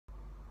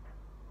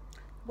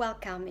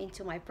Welcome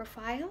into my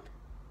profile.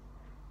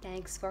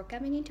 Thanks for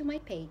coming into my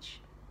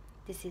page.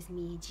 This is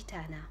me,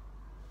 Gitana.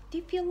 Do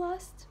you feel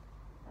lost?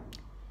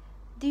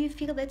 Do you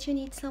feel that you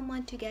need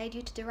someone to guide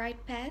you to the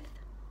right path?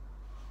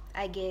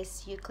 I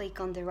guess you click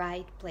on the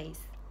right place.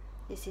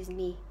 This is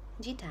me,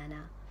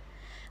 Gitana.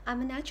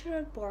 I'm a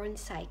natural born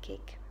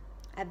psychic.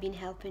 I've been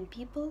helping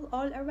people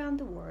all around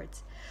the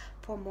world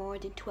for more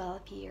than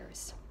 12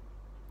 years.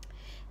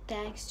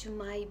 Thanks to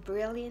my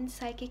brilliant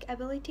psychic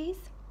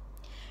abilities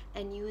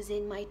and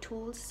using my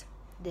tools,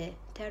 the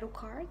tarot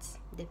cards,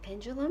 the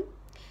pendulum,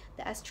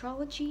 the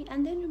astrology,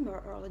 and the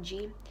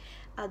numerology,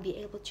 I'll be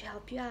able to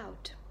help you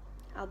out.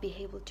 I'll be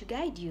able to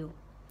guide you.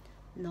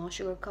 No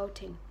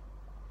sugarcoating.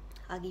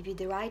 I'll give you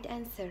the right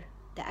answer,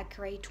 the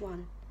accurate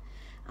one.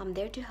 I'm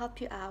there to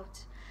help you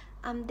out.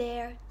 I'm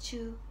there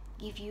to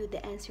give you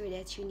the answer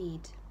that you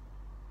need.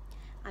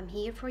 I'm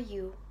here for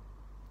you,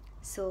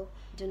 so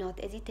do not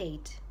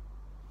hesitate.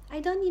 I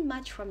don't need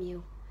much from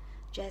you,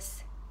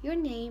 just your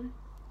name,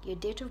 your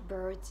date of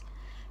birth,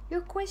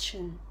 your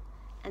question,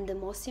 and the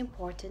most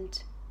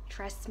important,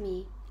 trust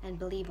me and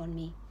believe on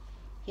me.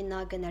 You're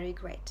not gonna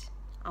regret.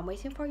 I'm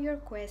waiting for your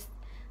request.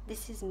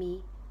 This is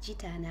me,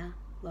 Gitana.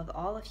 Love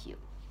all of you.